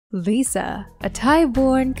Lisa, a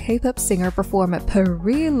Thai-born K-pop singer, performed at Paris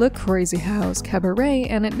Le Crazy House Cabaret,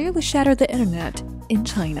 and it nearly shattered the internet in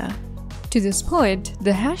China. To this point,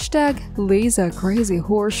 the hashtag Lisa Crazy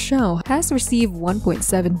Horse Show has received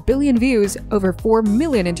 1.7 billion views, over 4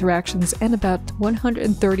 million interactions, and about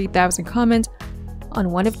 130,000 comments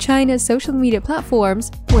on one of China's social media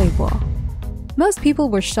platforms, Weibo. Most people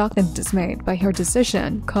were shocked and dismayed by her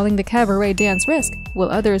decision, calling the cabaret dance risk, while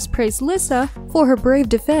others praised Lisa for her brave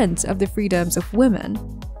defense of the freedoms of women.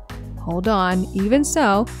 Hold on, even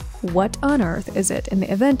so, what on earth is it in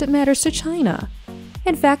the event that matters to China?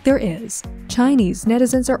 In fact, there is. Chinese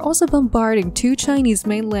netizens are also bombarding two Chinese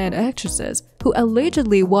mainland actresses who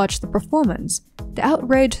allegedly watched the performance. The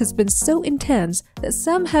outrage has been so intense that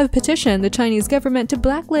some have petitioned the Chinese government to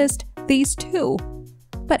blacklist these two.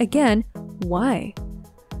 But again, why?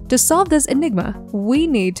 To solve this enigma, we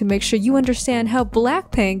need to make sure you understand how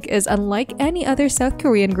BLACKPINK is unlike any other South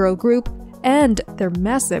Korean girl group and their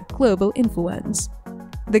massive global influence.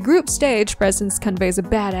 The group's stage presence conveys a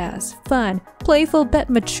badass, fun, playful but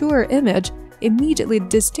mature image, immediately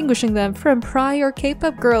distinguishing them from prior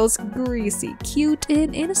K-pop girls' greasy, cute,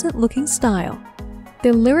 and innocent-looking style.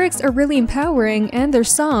 Their lyrics are really empowering, and their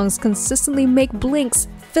songs consistently make blinks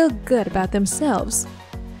feel good about themselves.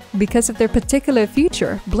 Because of their particular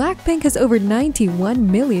feature, BLACKPINK has over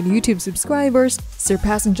 91 million YouTube subscribers,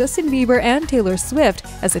 surpassing Justin Bieber and Taylor Swift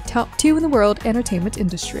as the top two in the world entertainment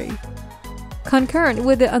industry. Concurrent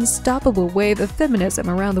with the unstoppable wave of feminism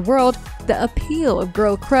around the world, the appeal of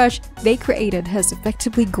girl crush they created has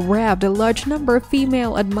effectively grabbed a large number of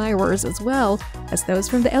female admirers as well as those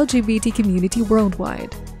from the LGBT community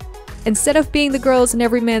worldwide. Instead of being the girls in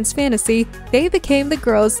every man's fantasy, they became the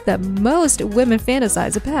girls that most women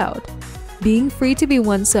fantasize about, being free to be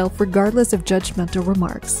oneself regardless of judgmental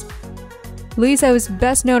remarks. Lisa, who is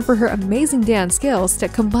best known for her amazing dance skills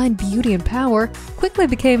that combine beauty and power, quickly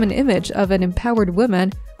became an image of an empowered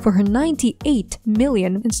woman for her 98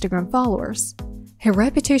 million Instagram followers. Her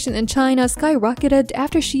reputation in China skyrocketed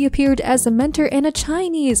after she appeared as a mentor in a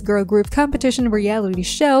Chinese girl group competition reality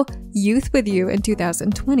show, Youth With You, in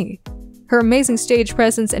 2020. Her amazing stage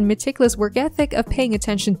presence and meticulous work ethic of paying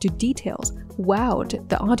attention to details wowed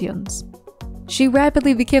the audience. She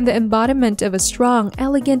rapidly became the embodiment of a strong,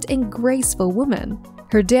 elegant, and graceful woman.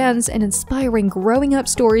 Her dance and inspiring growing-up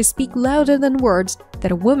stories speak louder than words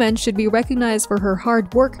that a woman should be recognized for her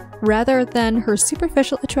hard work rather than her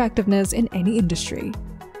superficial attractiveness in any industry.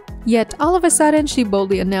 Yet, all of a sudden, she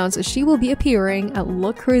boldly announced that she will be appearing at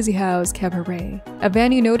Le Crazy House Cabaret, a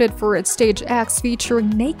venue noted for its stage acts featuring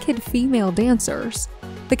naked female dancers.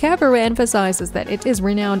 The cabaret emphasizes that it is a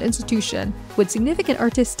renowned institution with significant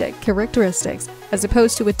artistic characteristics as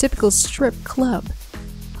opposed to a typical strip club.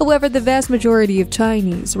 However, the vast majority of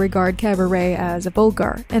Chinese regard cabaret as a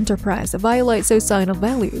vulgar enterprise that violates societal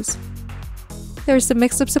values. There's a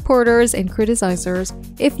mix of supporters and criticizers.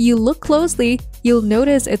 If you look closely, you'll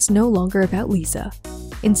notice it's no longer about Lisa.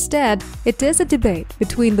 Instead, it is a debate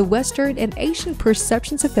between the Western and Asian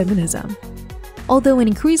perceptions of feminism. Although an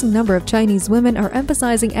increasing number of Chinese women are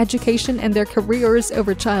emphasizing education and their careers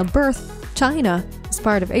over childbirth, China, as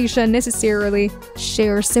part of Asia, necessarily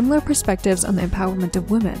shares similar perspectives on the empowerment of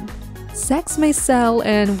women. Sex may sell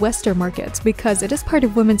in Western markets because it is part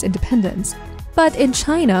of women's independence, but in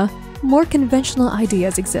China, more conventional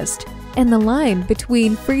ideas exist, and the line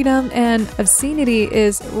between freedom and obscenity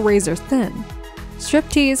is razor thin.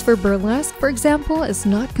 Striptease for burlesque, for example, is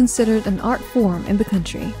not considered an art form in the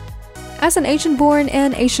country. As an Asian-born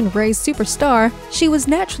and Asian-raised superstar, she was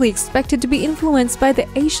naturally expected to be influenced by the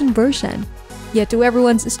Asian version. Yet to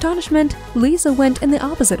everyone's astonishment, Lisa went in the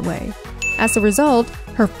opposite way. As a result,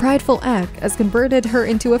 her prideful act has converted her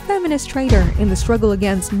into a feminist traitor in the struggle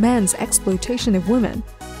against men's exploitation of women,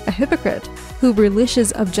 a hypocrite who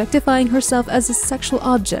relishes objectifying herself as a sexual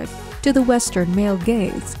object to the Western male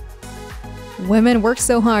gaze. Women work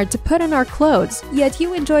so hard to put on our clothes, yet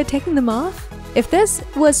you enjoy taking them off? If this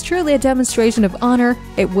was truly a demonstration of honor,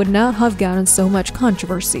 it would not have gotten so much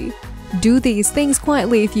controversy. Do these things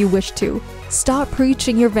quietly if you wish to. Stop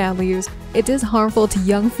preaching your values. It is harmful to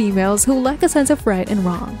young females who lack a sense of right and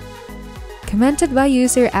wrong. Commented by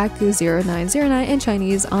user Aku0909 in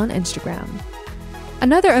Chinese on Instagram.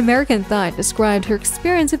 Another American Thai described her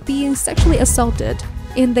experience of being sexually assaulted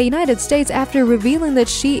in the United States after revealing that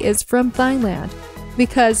she is from Thailand.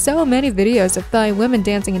 Because so many videos of Thai women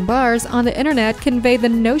dancing in bars on the internet convey the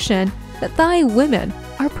notion that Thai women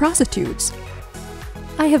are prostitutes.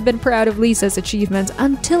 I have been proud of Lisa's achievements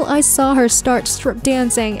until I saw her start strip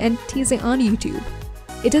dancing and teasing on YouTube.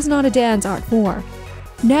 It is not a dance art form.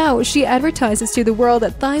 Now she advertises to the world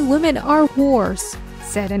that Thai women are whores.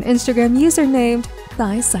 said an Instagram user named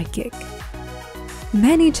Thai Psychic.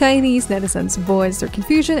 Many Chinese netizens voiced their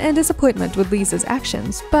confusion and disappointment with Lisa's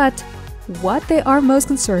actions, but what they are most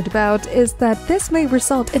concerned about is that this may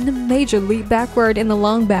result in a major leap backward in the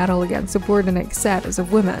long battle against subordinate status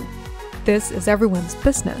of women. This is everyone's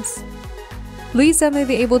business. Lisa may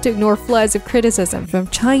be able to ignore floods of criticism from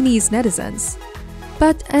Chinese netizens,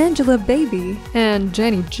 but Angelababy and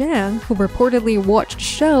Jenny Jiang, who reportedly watched the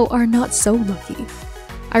show, are not so lucky.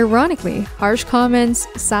 Ironically, harsh comments,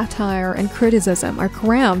 satire, and criticism are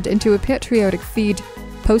crammed into a patriotic feed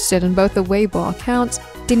posted on both the Weibo accounts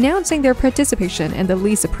denouncing their participation in the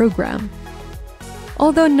Lisa program.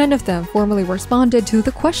 Although none of them formally responded to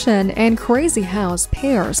the question, and Crazy House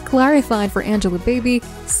pairs clarified for Angelababy,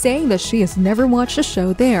 saying that she has never watched the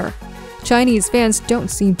show there, Chinese fans don't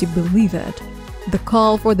seem to believe it. The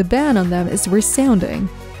call for the ban on them is resounding,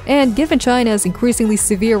 and given China's increasingly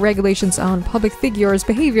severe regulations on public figures'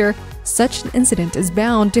 behavior, such an incident is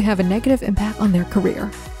bound to have a negative impact on their career.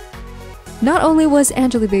 Not only was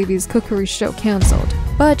Angelababy's cookery show cancelled,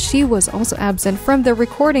 but she was also absent from the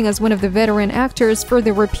recording as one of the veteran actors for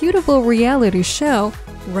the reputable reality show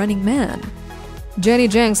Running Man. Jenny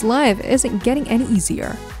Jiang's life isn't getting any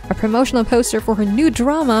easier. A promotional poster for her new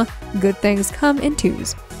drama, Good Things Come in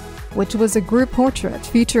Twos, which was a group portrait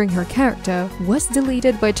featuring her character, was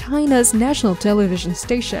deleted by China's national television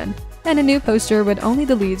station, and a new poster with only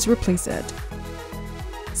the leads replace it.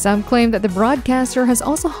 Some claim that the broadcaster has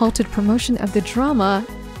also halted promotion of the drama,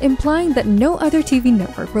 implying that no other TV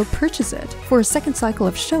network will purchase it for a second cycle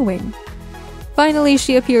of showing. Finally,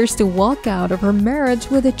 she appears to walk out of her marriage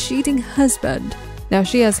with a cheating husband. Now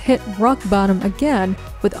she has hit rock bottom again,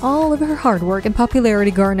 with all of her hard work and popularity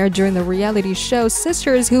garnered during the reality show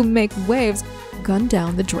Sisters Who Make Waves gone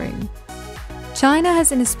down the drain. China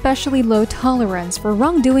has an especially low tolerance for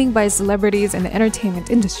wrongdoing by celebrities in the entertainment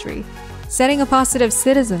industry. Setting a positive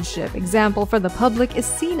citizenship example for the public is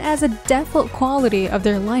seen as a default quality of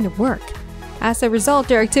their line of work. As a result,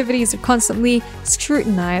 their activities are constantly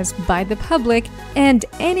scrutinized by the public, and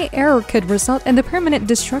any error could result in the permanent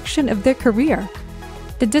destruction of their career.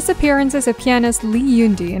 The disappearances of pianist Lee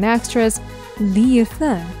Yundi and actress Li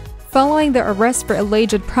Yifeng, following their arrest for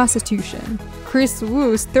alleged prostitution, Chris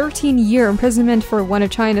Wu's 13-year imprisonment for one of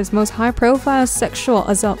China's most high-profile sexual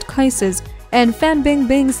assault cases, and Fan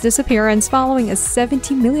Bingbing's disappearance following a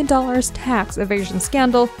 $70 million tax evasion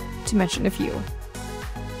scandal, to mention a few.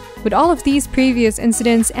 With all of these previous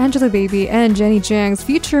incidents, Angelababy and Jenny Jiang's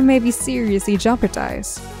future may be seriously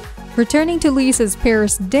jeopardized. Returning to Lisa's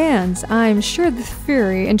Paris dance, I'm sure the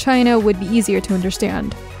theory in China would be easier to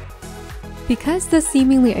understand. Because the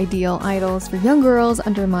seemingly ideal idols for young girls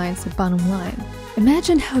undermines the bottom line,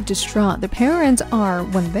 imagine how distraught the parents are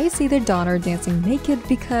when they see their daughter dancing naked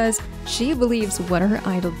because she believes what her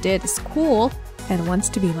idol did is cool and wants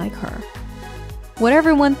to be like her.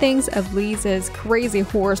 Whatever one thinks of Lisa's Crazy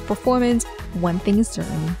Horse performance, one thing is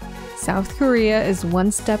certain: South Korea is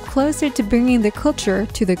one step closer to bringing the culture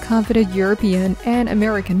to the coveted European and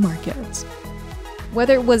American markets.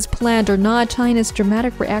 Whether it was planned or not, China's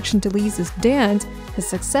dramatic reaction to Lisa's dance has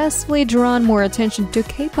successfully drawn more attention to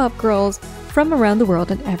K-pop girls from around the world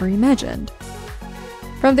than ever imagined.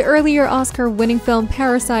 From the earlier Oscar-winning film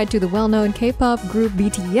Parasite to the well-known K-pop group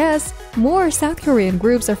BTS, more South Korean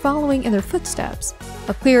groups are following in their footsteps,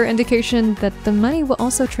 a clear indication that the money will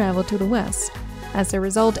also travel to the West. As a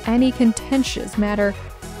result, any contentious matter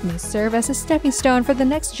may serve as a stepping stone for the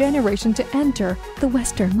next generation to enter the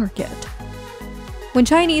Western market. When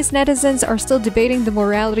Chinese netizens are still debating the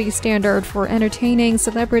morality standard for entertaining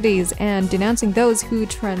celebrities and denouncing those who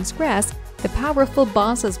transgress, the powerful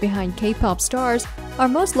bosses behind K-pop stars are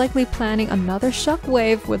most likely planning another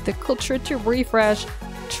shockwave with the culture to refresh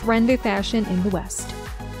trendy fashion in the West.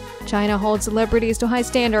 China holds celebrities to high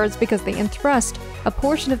standards because they entrust a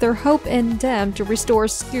portion of their hope in them to restore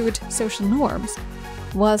skewed social norms.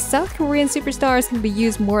 While South Korean superstars can be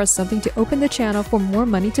used more as something to open the channel for more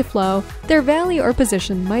money to flow, their value or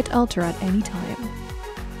position might alter at any time.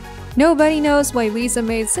 Nobody knows why Lisa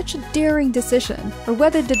made such a daring decision, or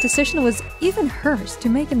whether the decision was even hers to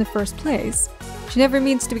make in the first place. She never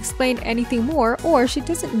means to explain anything more, or she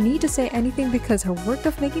doesn't need to say anything because her work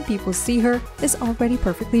of making people see her is already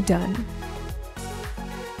perfectly done.